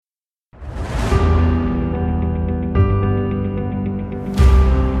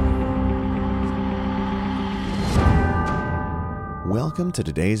Welcome to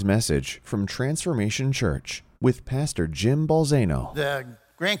today's message from Transformation Church with Pastor Jim Balzano. The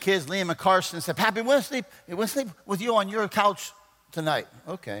grandkids, Liam and Carson, said, "Pappy, we want to sleep with you on your couch tonight."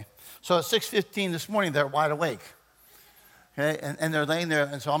 Okay. So at 6:15 this morning, they're wide awake. Okay, and they're laying there,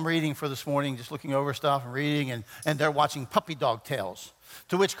 and so I'm reading for this morning, just looking over stuff and reading, and they're watching Puppy Dog Tales.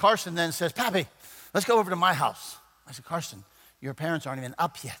 To which Carson then says, "Pappy, let's go over to my house." I said, "Carson, your parents aren't even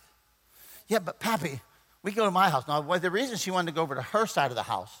up yet." "Yeah, but Pappy, we go to my house." Now, the reason she wanted to go over to her side of the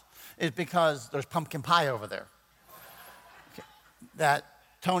house is because there's pumpkin pie over there that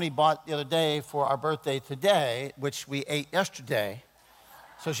Tony bought the other day for our birthday today, which we ate yesterday.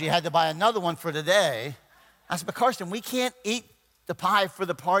 So she had to buy another one for today. I said, "But Carson, we can't eat the pie for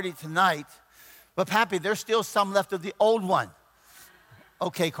the party tonight. But Pappy, there's still some left of the old one."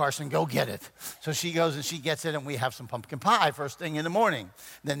 "Okay, Carson, go get it." So she goes and she gets it, and we have some pumpkin pie first thing in the morning.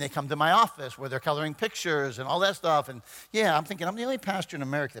 Then they come to my office where they're coloring pictures and all that stuff. And yeah, I'm thinking I'm the only pastor in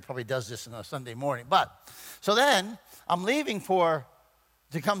America that probably does this on a Sunday morning. So then I'm leaving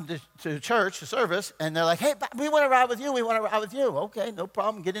to come to church, to service, and they're like, "Hey, we want to ride with you. We want to ride with you." "Okay, no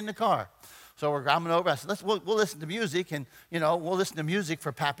problem. Get in the car." So we're coming over. I said, we'll listen to music, and, we'll listen to music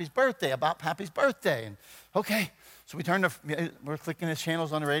for Pappy's birthday, about Pappy's birthday. And, okay. So we're clicking his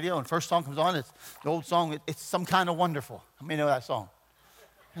channels on the radio, and first song comes on. It's the old song, It's Some Kind of Wonderful. How many know that song?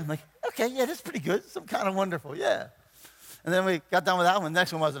 And I'm like, okay, yeah, that's pretty good. Some Kind of Wonderful, yeah. And then we got done with that one. The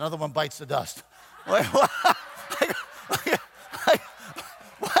next one was Another One Bites the Dust. What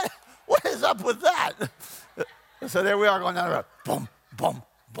is up with that? So there we are going down the road. Boom, boom,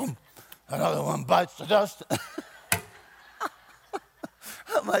 boom. Another one bites the dust.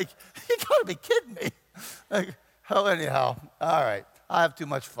 I'm like, you gotta be kidding me. Anyhow, all right. I have too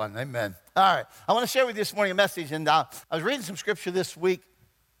much fun, amen. All right, I want to share with you this morning a message, and I was reading some scripture this week,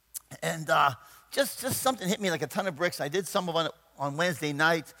 and just something hit me like a ton of bricks. I did some of it on Wednesday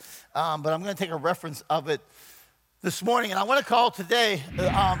night, but I'm going to take a reference of it this morning, and I want to call today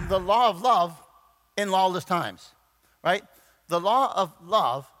the law of love in lawless times, right? The law of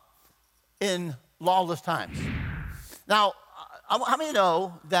love in lawless times. Now, how many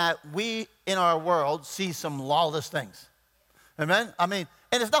know that we in our world see some lawless things? Amen? And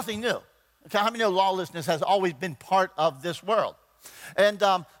it's nothing new. Okay? How many know lawlessness has always been part of this world? And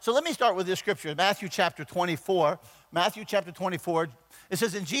so let me start with this scripture, Matthew chapter 24. Matthew chapter 24, it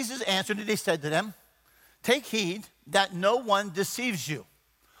says, "And Jesus answered and he said to them, 'Take heed that no one deceives you.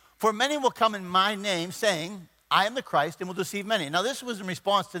 For many will come in my name, saying, I am the Christ, and will deceive many.'" Now this was in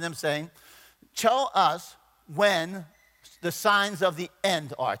response to them saying, "Tell us when the signs of the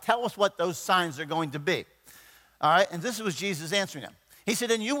end are. Tell us what those signs are going to be." All right, and this was Jesus answering them. He said,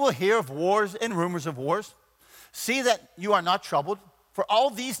 "And you will hear of wars and rumors of wars. See that you are not troubled, for all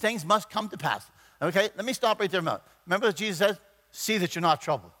these things must come to pass." Okay, let me stop right there a moment. Remember what Jesus said? See that you're not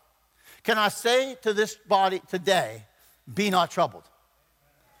troubled. Can I say to this body today, be not troubled?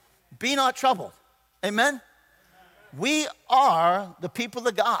 Be not troubled. Amen? We are the people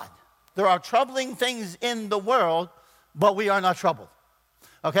of God. There are troubling things in the world, but we are not troubled.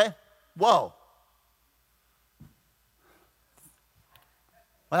 Okay? Whoa.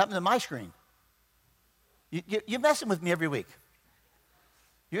 What happened to my screen? You're messing with me every week.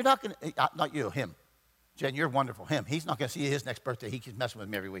 You're not going to, not you, him. Jen, you're wonderful. Him, he's not going to see his next birthday. He keeps messing with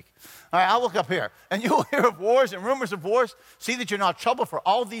me every week. All right, I'll look up here. "And you will hear of wars and rumors of wars. See that you're not troubled, for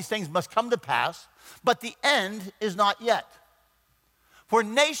all these things must come to pass, but the end is not yet. For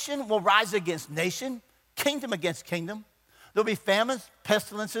nation will rise against nation, kingdom against kingdom. There'll be famines,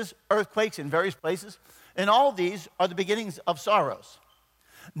 pestilences, earthquakes in various places, and all these are the beginnings of sorrows.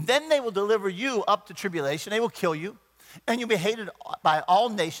 Then they will deliver you up to tribulation. They will kill you, and you'll be hated by all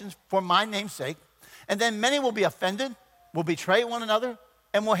nations for my name's sake. And then many will be offended, will betray one another,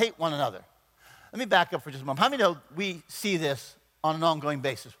 and will hate one another." Let me back up for just a moment. How many know we see this on an ongoing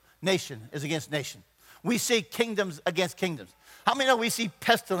basis? Nation is against nation. We see kingdoms against kingdoms. How many know we see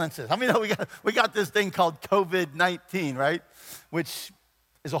pestilences? How many know we got this thing called COVID-19, right? Which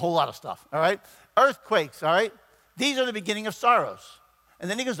is a whole lot of stuff, all right? Earthquakes, all right? These are the beginning of sorrows. And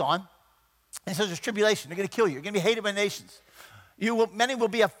then he goes on, and he says there's tribulation. They're going to kill you. You're going to be hated by nations. Many will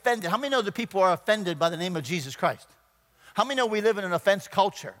be offended. How many know that people are offended by the name of Jesus Christ? How many know we live in an offense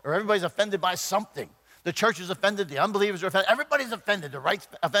culture, or everybody's offended by something? The church is offended, the unbelievers are offended, everybody's offended, the right's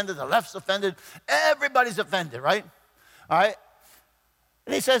offended, the left's offended, everybody's offended, right? All right?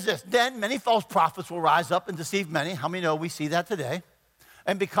 And he says this, "Then many false prophets will rise up and deceive many." How many know we see that today?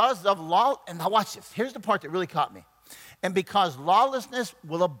 "And because of law," and now watch this, here's the part that really caught me. "And because lawlessness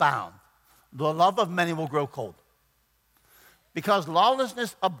will abound, the love of many will grow cold." Because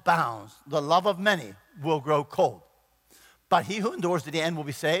lawlessness abounds, the love of many will grow cold. but he who endures to the end will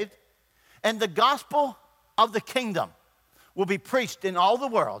be saved. And the gospel of the kingdom will be preached in all the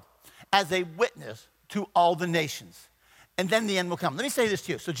world as a witness to all the nations. And then the end will come. Let me say this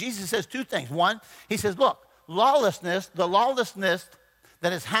to you. So Jesus says two things. One, he says, look, lawlessness, the lawlessness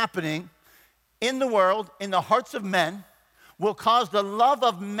that is happening in the world, in the hearts of men, will cause the love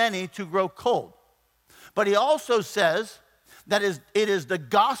of many to grow cold. But he also says that it is the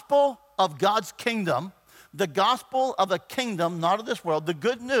gospel of God's kingdom, the gospel of a kingdom not of this world, the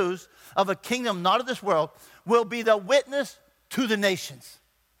good news of a kingdom not of this world, will be the witness to the nations.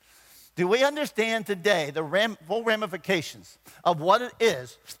 Do we understand today the full ramifications of what it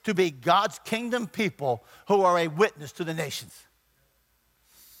is to be God's kingdom people who are a witness to the nations?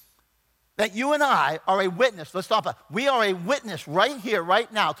 That you and I are a witness. Let's stop it. We are a witness right here,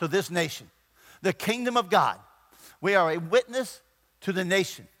 right now to this nation, the kingdom of God. We are a witness to the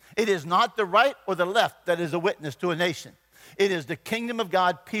nation. It is not the right or the left that is a witness to a nation. It is the kingdom of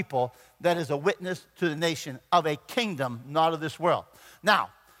God people that is a witness to the nation of a kingdom not of this world. Now,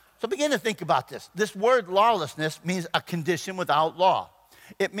 so begin to think about this. This word lawlessness means a condition without law.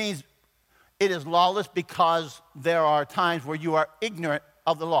 It means it is lawless because there are times where you are ignorant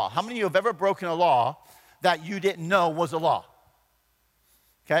of the law. How many of you have ever broken a law that you didn't know was a law?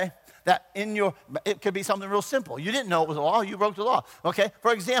 Okay? It could be something real simple. You didn't know it was a law, you broke the law. Okay?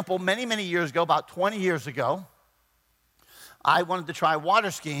 For example, many, many years ago, about 20 years ago, I wanted to try water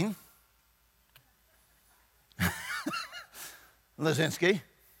skiing. Lazinski.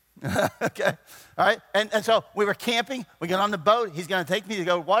 Okay, all right, and so we were camping, we got on the boat, he's gonna take me to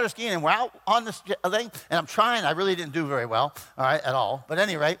go water skiing, and we're out on this thing, and I'm trying, I really didn't do very well, all right, at all, but at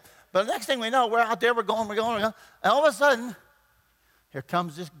any rate, but the next thing we know, we're out there, we're going, and all of a sudden, here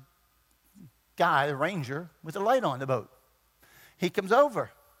comes this guy, the ranger, with a light on the boat. He comes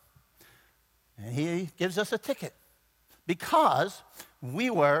over, and he gives us a ticket, because we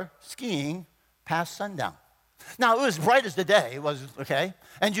were skiing past sundown. Now, it was bright as the day, it was, okay?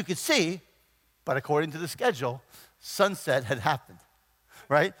 And you could see, but according to the schedule, sunset had happened,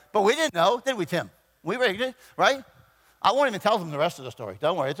 right? But we didn't know, did we, Tim? We were ignorant, right? I won't even tell them the rest of the story.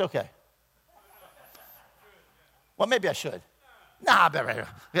 Don't worry, it's okay. Well, maybe I should. Nah,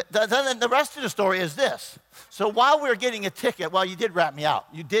 the rest of the story is this. So while we were getting a ticket, well, you did rat me out.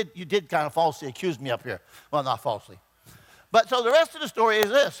 You did kind of falsely accuse me up here. Well, not falsely. But so the rest of the story is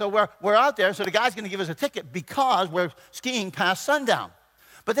this. So we're out there, so the guy's going to give us a ticket because we're skiing past sundown.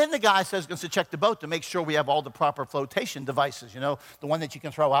 But then the guy says he's going to check the boat to make sure we have all the proper flotation devices, the one that you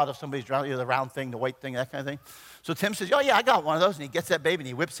can throw out if somebody's drowning, the round thing, the weight thing, that kind of thing. So Tim says, oh, yeah, I got one of those. And he gets that baby and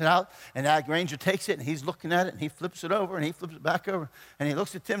he whips it out. And that ranger takes it and he's looking at it and he flips it over and he flips it back over. And he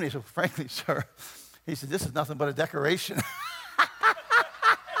looks at Tim and he says, frankly, sir, he said, this is nothing but a decoration.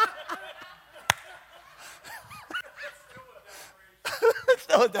 It's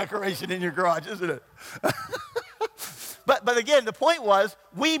still a decoration in your garage, isn't it? But again, the point was,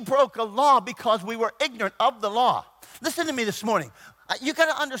 we broke a law because we were ignorant of the law. Listen to me this morning. You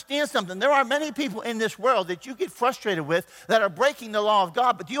got to understand something. There are many people in this world that you get frustrated with that are breaking the law of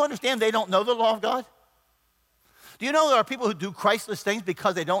God, but do you understand they don't know the law of God? Do you know there are people who do Christless things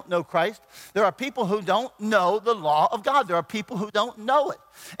because they don't know Christ? There are people who don't know the law of God. There are people who don't know it.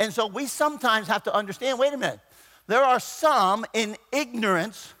 And so we sometimes have to understand, wait a minute, there are some in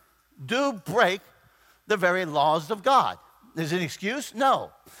ignorance do break the very laws of God. Is it an excuse?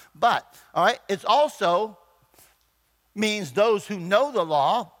 No. But, all right, it's also means those who know the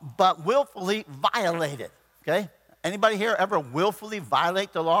law but willfully violate it, okay? Anybody here ever willfully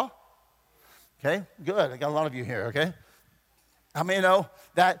violate the law? Okay, good. I got a lot of you here, okay? How many know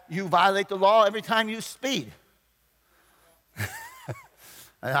that you violate the law every time you speed?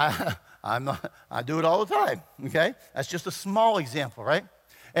 I do it all the time, okay? That's just a small example, right?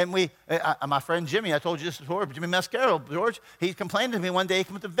 And my friend Jimmy, I told you this before, Jimmy Mascaro, George, he complained to me one day, he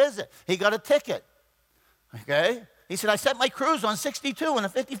came to visit. He got a ticket, okay? He said, I set my cruise on 62 and a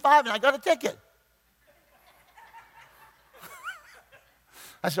 55 and I got a ticket.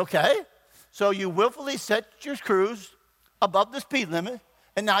 I said, okay. So you willfully set your cruise above the speed limit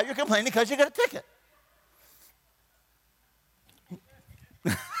and now you're complaining because you got a ticket.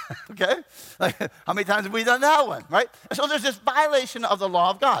 Okay? Like, how many times have we done that one, right? So there's this violation of the law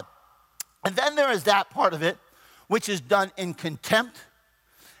of God. And then there is that part of it which is done in contempt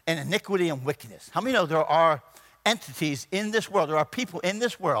and iniquity and wickedness. How many know there are entities in this world, there are people in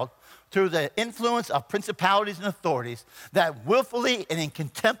this world through the influence of principalities and authorities that willfully and in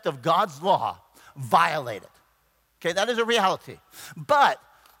contempt of God's law violate it. Okay, that is a reality. But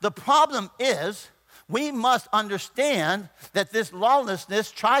the problem is we must understand that this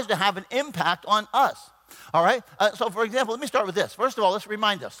lawlessness tries to have an impact on us. All right? So, for example, let me start with this. First of all, let's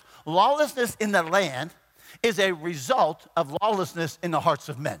remind us. Lawlessness in the land is a result of lawlessness in the hearts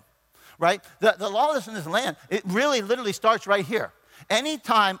of men, right? The lawlessness in the land, it really literally starts right here.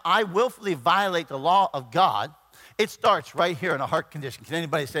 Anytime I willfully violate the law of God, it starts right here in a heart condition. Can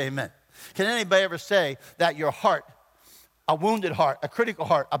anybody say amen? Can anybody ever say that your heart, a wounded heart, a critical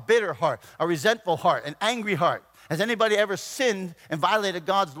heart, a bitter heart, a resentful heart, an angry heart, has anybody ever sinned and violated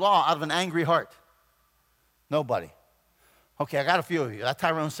God's law out of an angry heart? Nobody. Okay, I got a few of you. That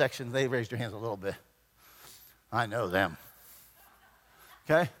Tyrone section, they raised their hands a little bit. I know them.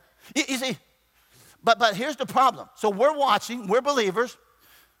 Okay? You see, but here's the problem. So we're watching, we're believers.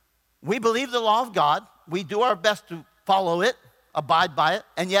 We believe the law of God. We do our best to follow it, abide by it,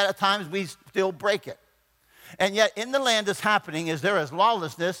 and yet at times we still break it. And yet in the land is happening is there is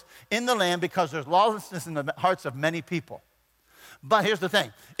lawlessness in the land because there's lawlessness in the hearts of many people. But here's the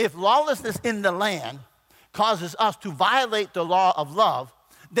thing. If lawlessness in the land causes us to violate the law of love,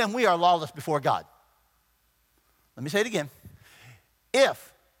 then we are lawless before God. Let me say it again.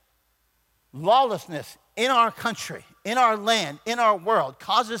 If lawlessness in our country, in our land, in our world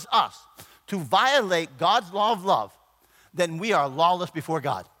causes us to violate God's law of love, then we are lawless before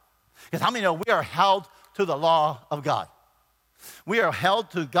God. Because how many know we are held to the law of God? We are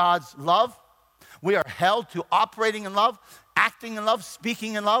held to God's love. We are held to operating in love, acting in love,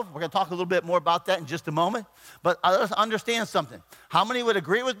 speaking in love. We're going to talk a little bit more about that in just a moment. But let's understand something. How many would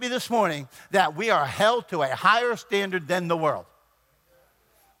agree with me this morning that we are held to a higher standard than the world?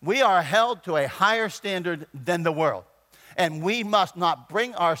 We are held to a higher standard than the world. And we must not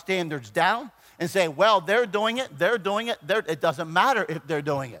bring our standards down and say, well, they're doing it. It doesn't matter if they're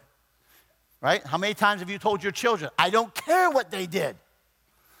doing it. Right? How many times have you told your children, I don't care what they did.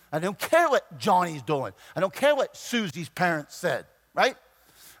 I don't care what Johnny's doing. I don't care what Susie's parents said. Right?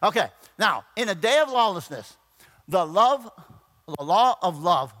 Okay. Now, in a day of lawlessness, the law of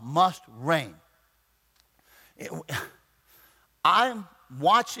love must reign. I'm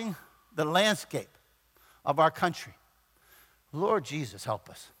watching the landscape of our country. Lord Jesus, help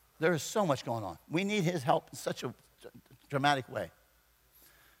us. There is so much going on. We need his help in such a dramatic way.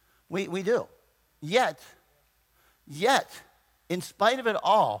 We do. Yet, in spite of it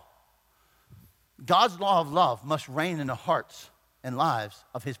all, God's law of love must reign in the hearts and lives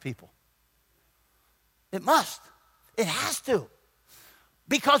of his people. It must. It has to.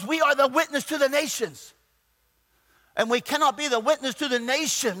 Because we are the witness to the nations. And we cannot be the witness to the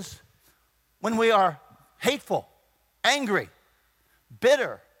nations when we are hateful, angry,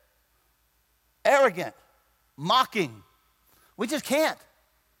 bitter, arrogant, mocking. We just can't.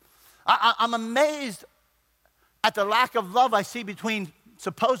 I'm amazed at the lack of love I see between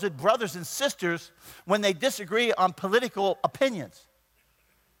supposed brothers and sisters when they disagree on political opinions.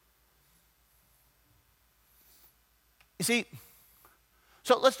 You see,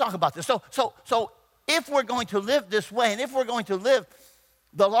 so let's talk about this. So if we're going to live this way, and if we're going to live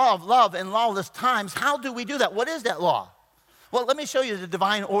the law of love in lawless times, how do we do that? What is that law? Well, let me show you the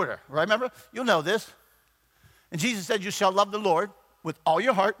divine order. Right? Remember? You'll know this. And Jesus said, you shall love the Lord with all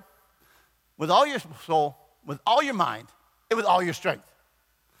your heart, with all your soul, with all your mind, and with all your strength.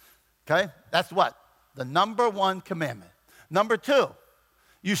 Okay? That's what? The number one commandment. Number two,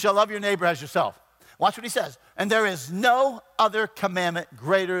 you shall love your neighbor as yourself. Watch what he says. And there is no other commandment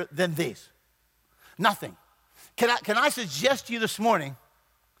greater than these. Nothing. Can I suggest to you this morning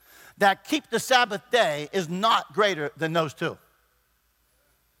that keep the Sabbath day is not greater than those two?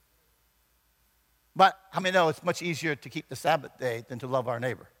 But how many know it's much easier to keep the Sabbath day than to love our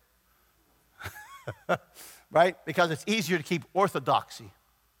neighbor? Right? Because it's easier to keep orthodoxy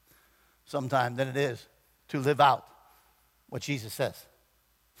sometimes than it is to live out what Jesus says.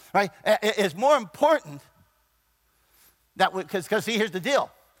 Right? It's more important that because see, here's the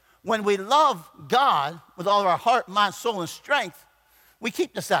deal. When we love God with all of our heart, mind, soul, and strength, we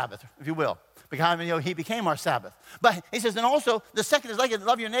keep the Sabbath, if you will. Because he became our Sabbath. But he says, and also, the second is like it,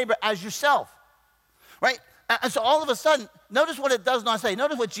 love your neighbor as yourself. Right? And so all of a sudden, notice what it does not say.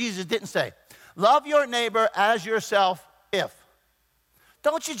 Notice what Jesus didn't say. Love your neighbor as yourself if.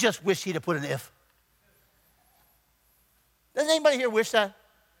 Don't you just wish he'd have put an if? Does anybody here wish that?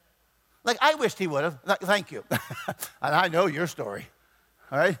 Like, I wished he would have. Thank you. And I know your story.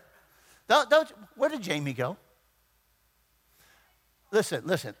 All right? Where did Jamie go? Listen.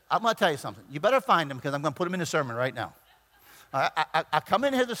 I'm going to tell you something. You better find him because I'm going to put him in the sermon right now. I come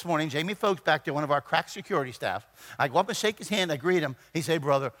in here this morning. Jamie Folks back there, one of our crack security staff. I go up and shake his hand. I greet him. He said, hey,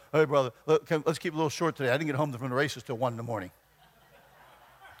 brother, let's keep it a little short today. I didn't get home from the races till 1 in the morning.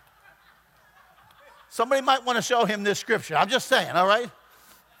 Somebody might want to show him this scripture. I'm just saying, all right?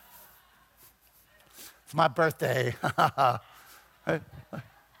 It's my birthday. You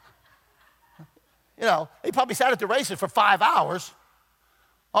know, he probably sat at the races for 5 hours.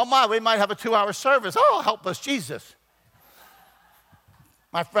 Oh my, we might have a 2-hour service. Oh, help us, Jesus.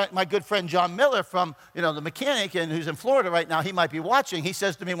 My good friend John Miller from, the mechanic and who's in Florida right now, he might be watching. He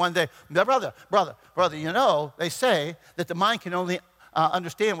says to me one day, brother, they say that the mind can only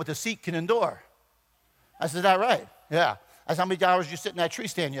understand what the seat can endure. I said, is that right? Yeah. I said, how many hours did you sit in that tree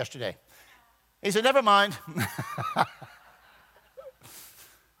stand yesterday? He said, never mind.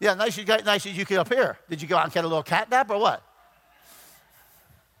 Yeah, nice you get up here. Did you go out and get a little cat nap or what?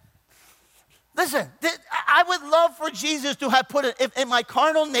 Listen, I would love for Jesus to have put it, in my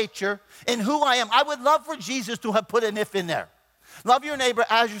carnal nature, in who I am, I would love for Jesus to have put an if in there. Love your neighbor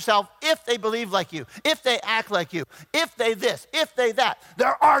as yourself if they believe like you, if they act like you, if they this, if they that.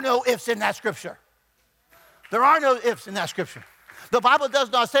 There are no ifs in that scripture. There are no ifs in that scripture. The Bible does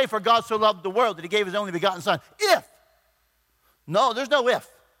not say, for God so loved the world that he gave his only begotten son. If. No, there's no if.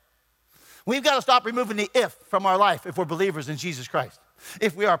 We've got to stop removing the if from our life if we're believers in Jesus Christ.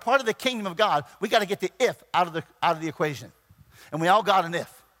 If we are part of the kingdom of God, we got to get the if out of the equation. And we all got an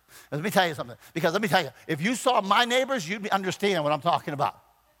if. And let me tell you something. Because let me tell you, if you saw my neighbors, you'd understand what I'm talking about.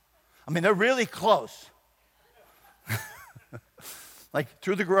 I mean, they're really close. Like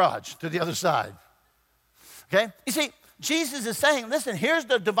through the garage to the other side. Okay? You see, Jesus is saying, listen, here's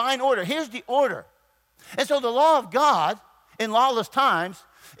the divine order. Here's the order. And so the law of God in lawless times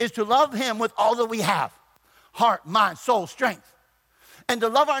is to love him with all that we have. Heart, mind, soul, strength. And to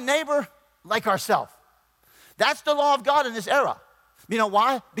love our neighbor like ourselves. That's the law of God in this era. You know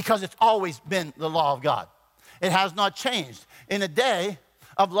why? Because it's always been the law of God. It has not changed. In a day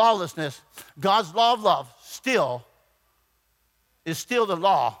of lawlessness, God's law of love is still the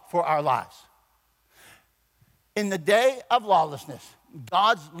law for our lives. In the day of lawlessness,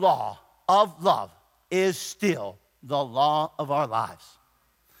 God's law of love is still the law of our lives.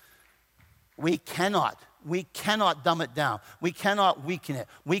 We cannot dumb it down. We cannot weaken it.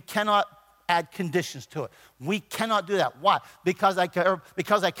 We cannot add conditions to it. We cannot do that. Why? Because I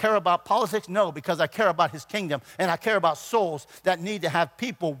care about politics? No, because I care about his kingdom, and I care about souls that need to have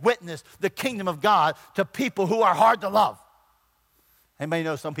people witness the kingdom of God to people who are hard to love. Anybody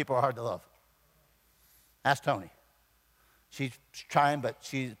know some people are hard to love? Ask Tony. She's trying, but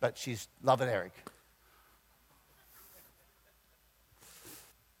she's loving Eric.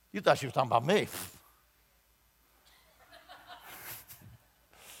 You thought she was talking about me.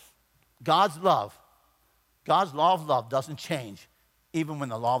 God's law of love doesn't change even when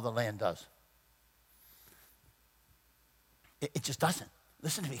the law of the land does. It just doesn't.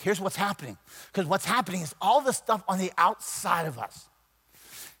 Listen to me. Here's what's happening. Because what's happening is all the stuff on the outside of us.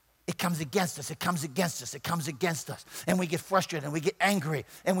 It comes against us, it comes against us, it comes against us. And we get frustrated and we get angry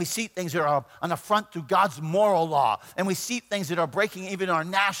and we see things that are an affront to God's moral law. And we see things that are breaking even our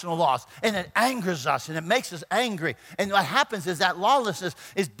national laws. And it angers us and it makes us angry. And what happens is that lawlessness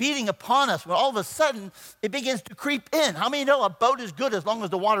is beating upon us when all of a sudden it begins to creep in. How many know a boat is good as long as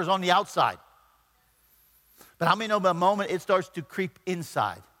the water's on the outside? But how many know the moment it starts to creep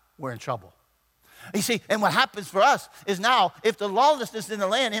inside, we're in trouble? You see, and what happens for us is now, if the lawlessness in the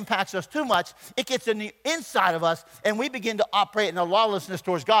land impacts us too much, it gets in the inside of us, and we begin to operate in a lawlessness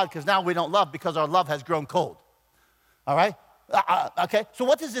towards God because now we don't love because our love has grown cold. All right? Okay, so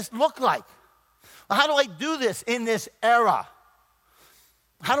what does this look like? How do I do this in this era?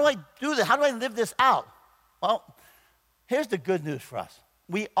 How do I do this? How do I live this out? Well, here's the good news for us.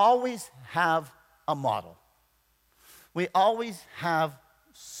 We always have a model. We always have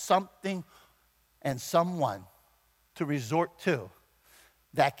something and someone to resort to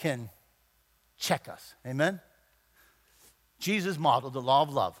that can check us. Amen? Jesus modeled the law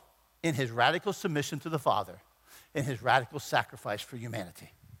of love in his radical submission to the Father, in his radical sacrifice for humanity.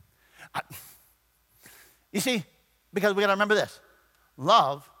 You see, because we got to remember this.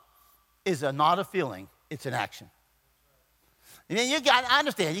 Love is not a feeling, it's an action. I mean, I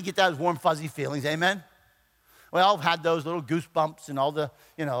understand, you get those warm, fuzzy feelings, amen? We all have had those little goosebumps and all the,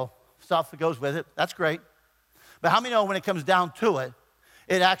 stuff that goes with it. That's great. But how many know when it comes down to it,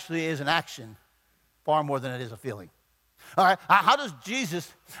 it actually is an action far more than it is a feeling? All right, how does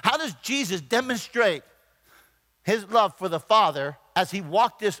Jesus demonstrate his love for the Father as he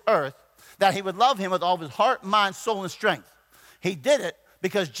walked this earth, that he would love him with all of his heart, mind, soul, and strength? He did it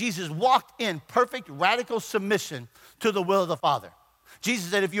because Jesus walked in perfect, radical submission to the will of the Father.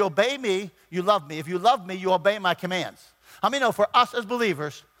 Jesus said, if you obey me, you love me. If you love me, you obey my commands. How many know for us as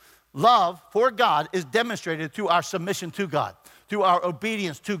believers, love for God is demonstrated through our submission to God, through our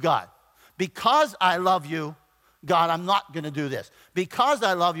obedience to God. Because I love you, God, I'm not going to do this. Because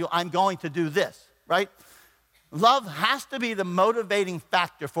I love you, I'm going to do this, right? Love has to be the motivating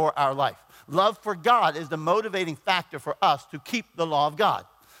factor for our life. Love for God is the motivating factor for us to keep the law of God,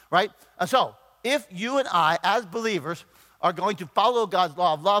 right? And so, if you and I, as believers, are going to follow God's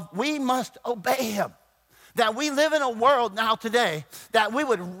law of love, we must obey him. That we live in a world now today that we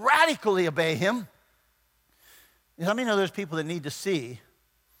would radically obey him. How many know there's people that need to see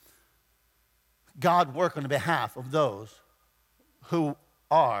God work on the behalf of those who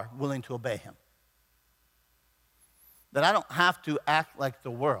are willing to obey him? That I don't have to act like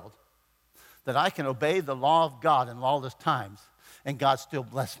the world. That I can obey the law of God in lawless times and God still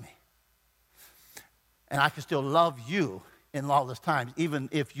bless me. And I can still love you in lawless times, even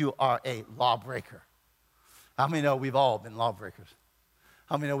if you are a lawbreaker. How many know we've all been lawbreakers?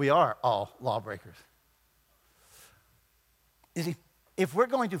 How many know we are all lawbreakers? You see, if we're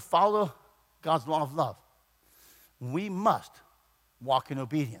going to follow God's law of love, we must walk in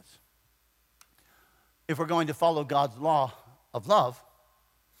obedience. If we're going to follow God's law of love,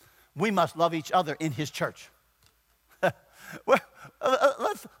 we must love each other in his church.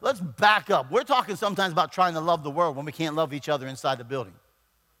 Let's back up. We're talking sometimes about trying to love the world when we can't love each other inside the building.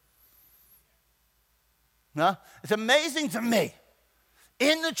 Huh? It's amazing to me,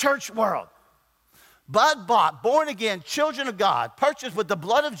 in the church world, blood-bought, born-again, children of God, purchased with the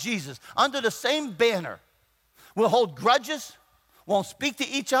blood of Jesus, under the same banner, will hold grudges, won't speak to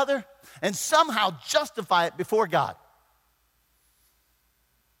each other, and somehow justify it before God.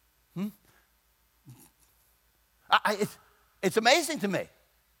 It's amazing to me.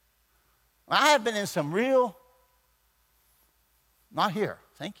 I have been in some real, not here,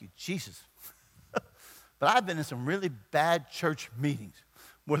 thank you, Jesus. But I've been in some really bad church meetings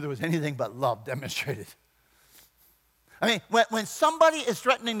where there was anything but love demonstrated. I mean, when somebody is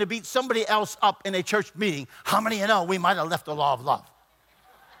threatening to beat somebody else up in a church meeting, how many of you know we might have left the law of love?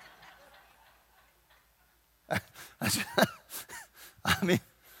 I mean,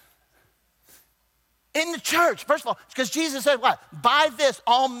 in the church, first of all, because Jesus said what? By this,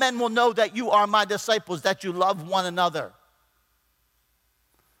 all men will know that you are my disciples, that you love one another.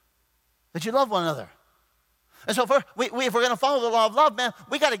 That you love one another. And so if we're going to follow the law of love, man,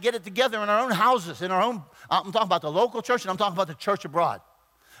 we got to get it together in our own houses, in our own, I'm talking about the local church, and I'm talking about the church abroad.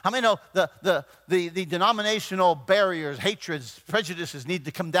 How many know the denominational barriers, hatreds, prejudices need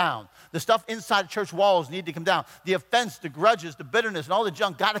to come down? The stuff inside church walls need to come down. The offense, the grudges, the bitterness, and all the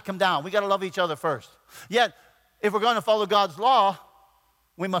junk got to come down. We got to love each other first. Yet, if we're going to follow God's law,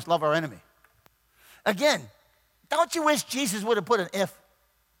 we must love our enemy. Again, don't you wish Jesus would have put an if?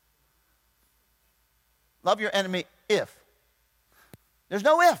 Love your enemy if. There's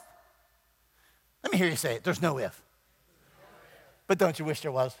no if. Let me hear you say it. There's no if. But don't you wish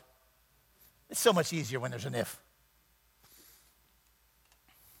there was? It's so much easier when there's an if.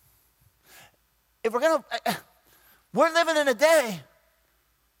 If we're living in a day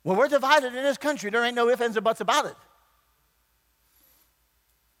where we're divided in this country. There ain't no ifs, ands, or buts about it.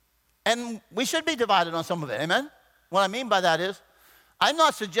 And we should be divided on some of it, amen? What I mean by that is, I'm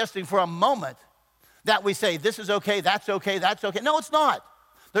not suggesting for a moment that we say, this is okay, that's okay, that's okay. No, it's not.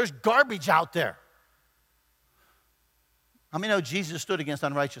 There's garbage out there. How many know Jesus stood against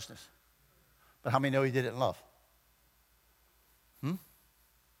unrighteousness? But how many know he did it in love?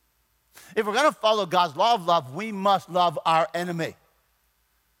 If we're going to follow God's law of love, we must love our enemy.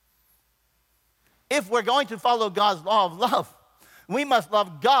 If we're going to follow God's law of love, we must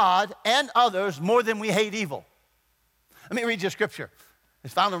love God and others more than we hate evil. Let me read you a scripture.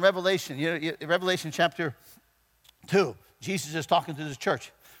 It's found in Revelation. Revelation chapter 2. Jesus is talking to this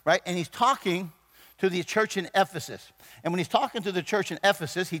church, right? And he's talking to the church in Ephesus. And when he's talking to the church in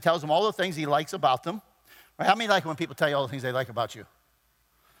Ephesus, he tells them all the things he likes about them. Right? How many like it when people tell you all the things they like about you?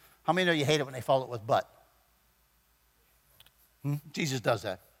 How many know you hate it when they follow it with but? Jesus does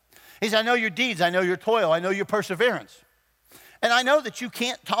that. He says, I know your deeds, I know your toil, I know your perseverance. And I know that you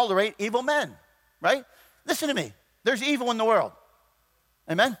can't tolerate evil men, right? Listen to me. There's evil in the world.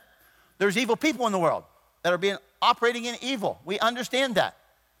 Amen? There's evil people in the world that are operating in evil. We understand that.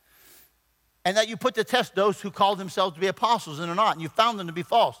 And that you put to test those who call themselves to be apostles and are not, and you found them to be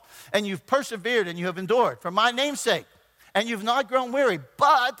false. And you've persevered and you have endured for my name's sake. And you've not grown weary.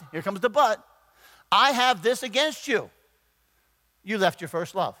 But, here comes the but, I have this against you. You left your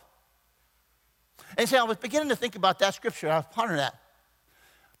first love. And see, I was beginning to think about that scripture. I was pondering that.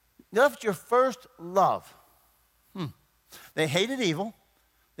 You left your first love. They hated evil.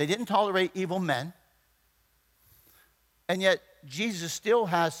 They didn't tolerate evil men. And yet, Jesus still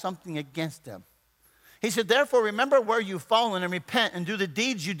has something against them. He said, therefore, remember where you've fallen and repent and do the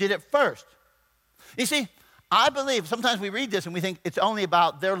deeds you did at first. You see, I believe sometimes we read this and we think it's only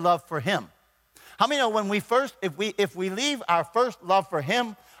about their love for him. How many know when if we leave our first love for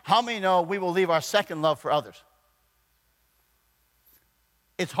him, how many know we will leave our second love for others?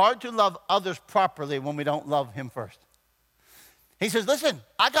 It's hard to love others properly when we don't love him first. He says, listen,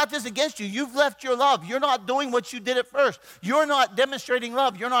 I got this against you. You've left your love. You're not doing what you did at first. You're not demonstrating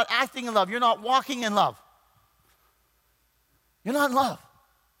love. You're not acting in love. You're not walking in love. You're not in love.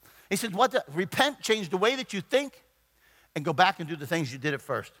 He said, repent, change the way that you think, and go back and do the things you did at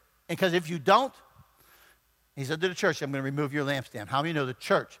first. And because if you don't, he said to the church, I'm going to remove your lampstand. How many know the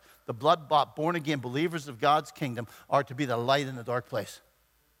church, the blood-bought, born-again believers of God's kingdom, are to be the light in the dark place?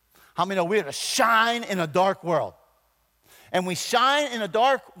 How many know we are to shine in a dark world? And we shine in a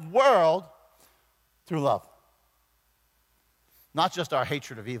dark world through love. Not just our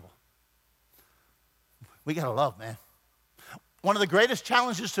hatred of evil. We got to love, man. One of the greatest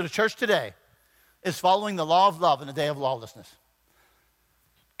challenges to the church today is following the law of love in a day of lawlessness.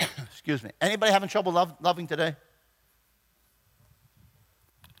 Excuse me. Anybody having trouble loving today?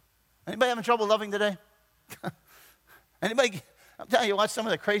 Anybody having trouble loving today? Anybody? I'm telling you, watch some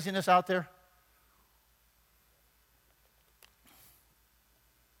of the craziness out there.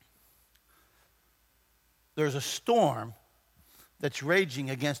 There's a storm that's raging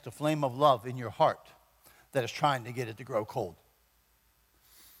against the flame of love in your heart that is trying to get it to grow cold.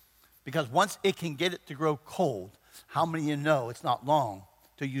 Because once it can get it to grow cold, how many of you know it's not long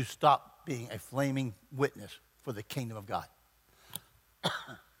till you stop being a flaming witness for the kingdom of God?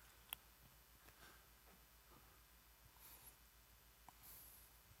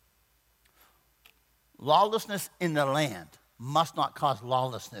 Lawlessness in the land must not cause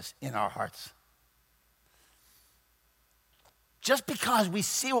lawlessness in our hearts. Just because we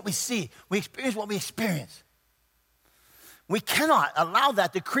see what we see, we experience what we experience, we cannot allow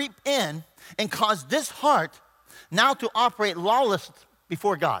that to creep in and cause this heart now to operate lawless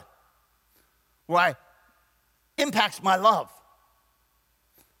before God, where it impacts my love.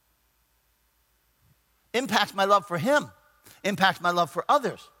 Impacts my love for him. Impacts my love for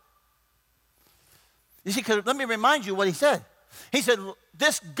others. You see, because let me remind you what he said. He said,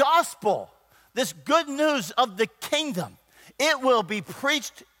 this gospel, this good news of the kingdom, it will be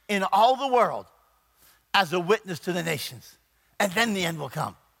preached in all the world as a witness to the nations. And then the end will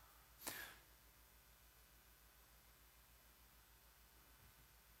come.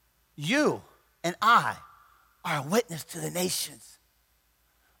 You and I are a witness to the nations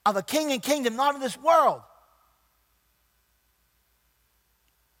of a king and kingdom not of this world.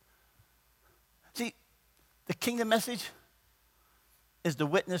 See, the kingdom message is the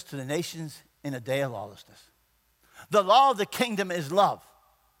witness to the nations in a day of lawlessness. The law of the kingdom is love.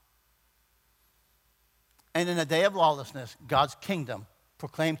 And in a day of lawlessness, God's kingdom,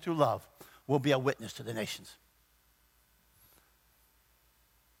 proclaimed through love, will be a witness to the nations.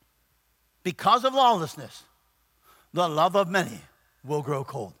 Because of lawlessness, the love of many will grow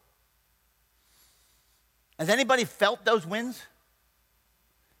cold. Has anybody felt those winds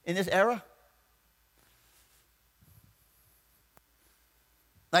in this era?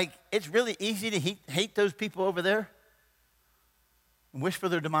 Like, it's really easy to hate those people over there and wish for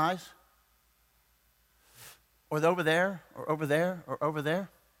their demise. Or over there, or over there, or over there.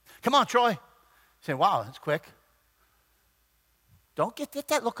 Come on, Troy. Say, wow, that's quick. Don't get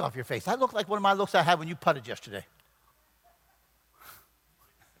that look off your face. That looked like one of my looks I had when you putted yesterday.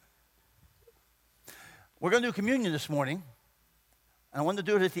 We're going to do communion this morning. And I want to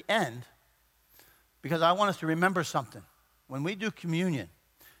do it at the end because I want us to remember something. When we do communion,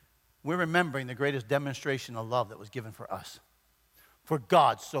 we're remembering the greatest demonstration of love that was given for us. For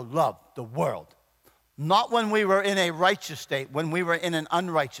God so loved the world. Not when we were in a righteous state, when we were in an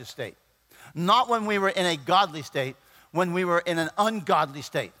unrighteous state. Not when we were in a godly state, when we were in an ungodly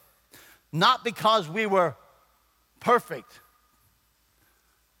state. Not because we were perfect.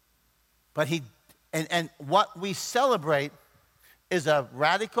 But and what we celebrate is a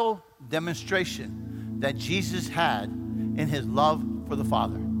radical demonstration that Jesus had in his love for the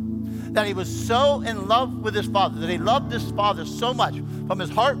Father. That he was so in love with his Father, that he loved his Father so much from his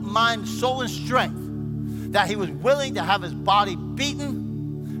heart, mind, soul, and strength, that he was willing to have his body beaten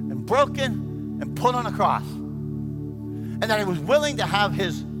and broken and put on a cross. And that he was willing to have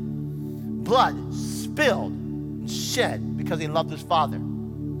his blood spilled and shed because he loved his Father.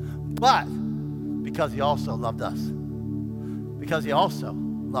 But because he also loved us. Because he also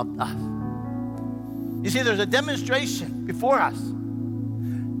loved us. You see, there's a demonstration before us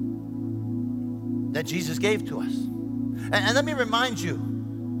that Jesus gave to us. And let me remind you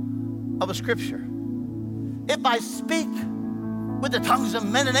of a scripture. If I speak with the tongues of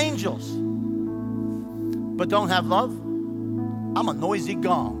men and angels, but don't have love, I'm a noisy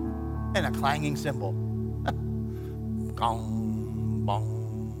gong and a clanging cymbal. Gong,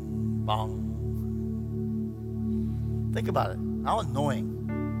 bong, bong. Think about it. How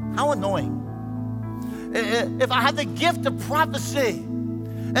annoying. How annoying. If I had the gift of prophecy,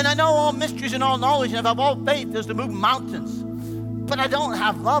 and I know all mysteries and all knowledge, and if I have all faith is to move mountains, but I don't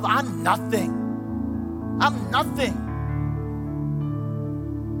have love, I'm nothing. I'm nothing.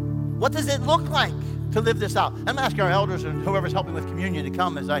 What does it look like to live this out? I'm going to ask our elders and whoever's helping with communion to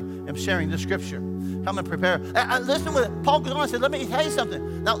come as I am sharing this scripture. Come and prepare. Listen with it. Paul goes on and said, let me tell you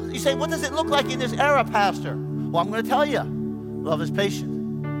something. Now, you say, what does it look like in this era, Pastor? Well, I'm going to tell you. Love is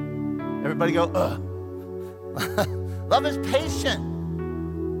patient. Everybody go, ugh. Love is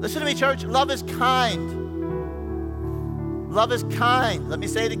patient. Listen to me, church. Love is kind. Love is kind. Let me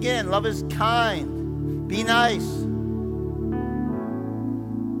say it again. Love is kind. Be nice.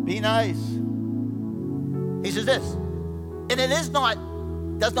 Be nice. He says this, and it is not,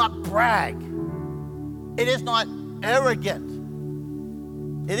 does not brag. It is not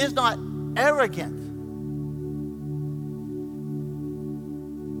arrogant. It is not arrogant.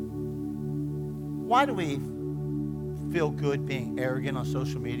 Why do we feel good being arrogant on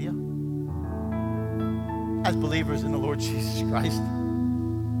social media? As believers in the Lord Jesus Christ.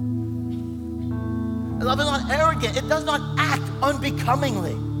 Love is not arrogant. It does not act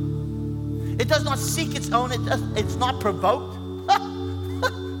unbecomingly. It does not seek its own. It's not provoked.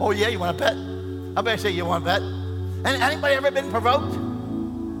 Oh yeah, you want to bet? I better say you want to bet. And anybody ever been provoked?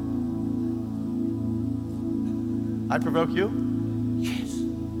 I provoke you? Yes.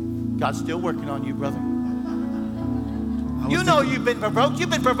 God's still working on you, brother. You know you've been provoked.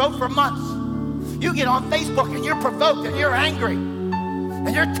 You've been provoked for months. You get on Facebook and you're provoked and you're angry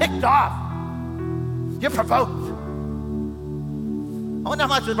and you're ticked off. You're provoked. I wonder how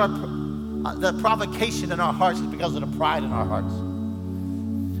much of the provocation in our hearts is because of the pride in our hearts.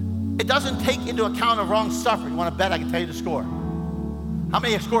 It doesn't take into account of wrong suffering. You want to bet? I can tell you the score. How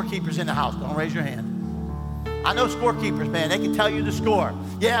many scorekeepers in the house? Don't raise your hand. I know scorekeepers, man. They can tell you the score.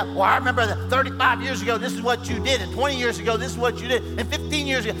 Yeah, well, I remember that 35 years ago, this is what you did. And 20 years ago, this is what you did. And 15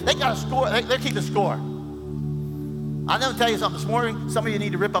 years ago, they got a score. They're keeping score. I'm going to tell you something. This morning, some of you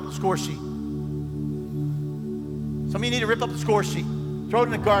need to rip up the score sheet. Some of you need to rip up the score sheet. Throw it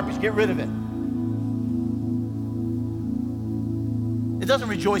in the garbage. Get rid of it. It doesn't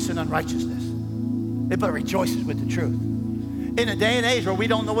rejoice in unrighteousness. It but rejoices with the truth. In a day and age where we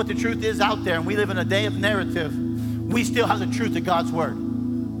don't know what the truth is out there and we live in a day of narrative, we still have the truth of God's word.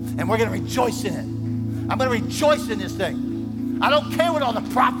 And we're going to rejoice in it. I'm going to rejoice in this thing. I don't care what all the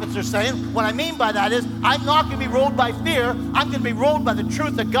prophets are saying. What I mean by that is I'm not going to be ruled by fear. I'm going to be ruled by the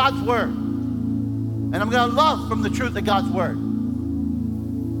truth of God's word. And I'm going to love from the truth of God's word.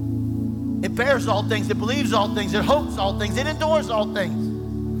 It bears all things. It believes all things. It hopes all things. It endures all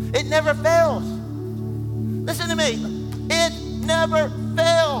things. It never fails. Listen to me. It never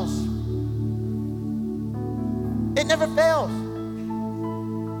fails. It never fails.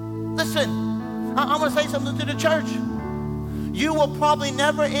 Listen, I'm going to say something to the church. You will probably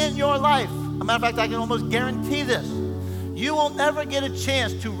never in your life, as a matter of fact, I can almost guarantee this, you will never get a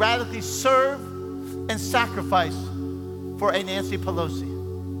chance to radically serve and sacrifice for a Nancy Pelosi.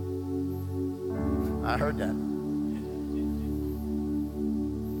 I heard that.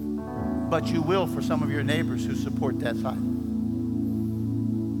 But you will for some of your neighbors who support that side.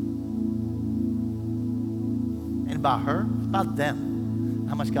 And about her, it's about them.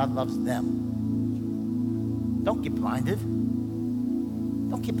 How much God loves them. Don't get blinded.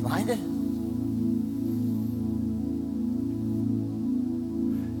 Don't get blinded.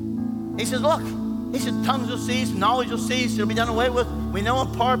 He says, look, he says, tongues will cease, knowledge will cease, it'll be done away with. We know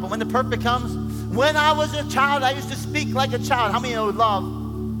in part, but when the perfect comes, when I was a child, I used to speak like a child. How many know love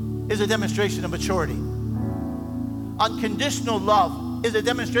is a demonstration of maturity? Unconditional love is a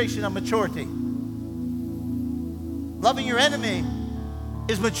demonstration of maturity. Loving your enemy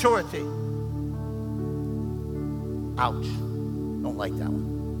is maturity. Ouch. Don't like that one.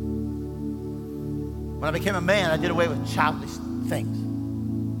 When I became a man, I did away with childish things.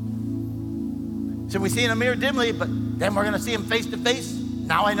 So we see in a mirror dimly, but then we're going to see him face to face.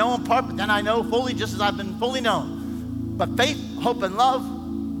 Now I know in part, but then I know fully, just as I've been fully known. But faith, hope, and love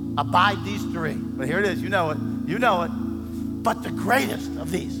abide these three. But here it is. You know it. You know it. But the greatest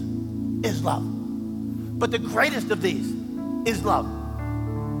of these is love. But the greatest of these is love.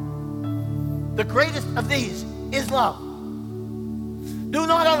 The greatest of these is love. Do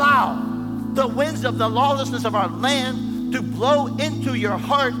not allow the winds of the lawlessness of our land to blow into your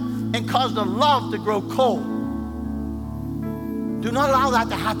heart and cause the love to grow cold. Do not allow that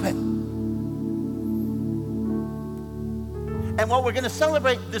to happen. And what we're going to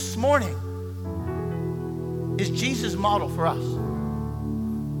celebrate this morning is Jesus' model for us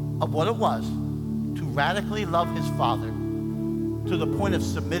of what it was to radically love his Father to the point of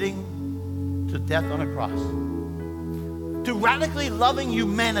submitting to death on a cross. To radically loving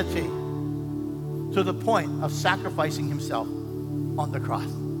humanity to the point of sacrificing himself on the cross.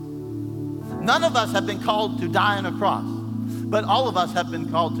 None of us have been called to die on a cross, but all of us have been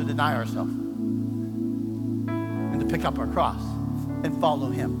called to deny ourselves and to pick up our cross and follow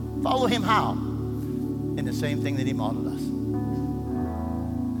him. Follow him how? In the same thing that he modeled us.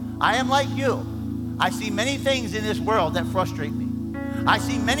 I am like you. I see many things in this world that frustrate me. I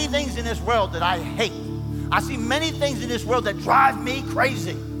see many things in this world that I hate. I see many things in this world that drive me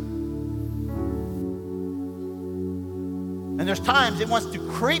crazy. And there's times it wants to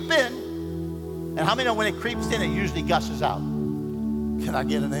creep in. And how many know when it creeps in, it usually gushes out? Can I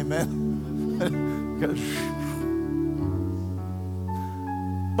get an amen?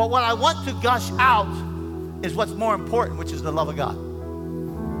 But what I want to gush out is what's more important, which is the love of God.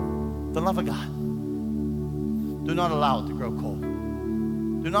 The love of God. Do not allow it to grow cold.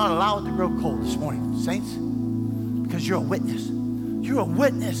 Do not allow it to grow cold this morning, saints, because you're a witness. You're a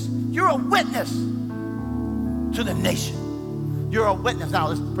witness. You're a witness to the nation. You're a witness. Now,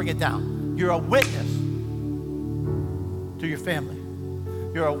 let's bring it down. You're a witness to your family.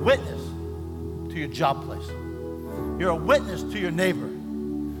 You're a witness to your job place. You're a witness to your neighbor.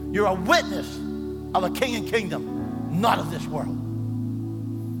 You're a witness of a king and kingdom, not of this world.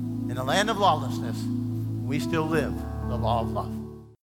 In the land of lawlessness, we still live the law of love.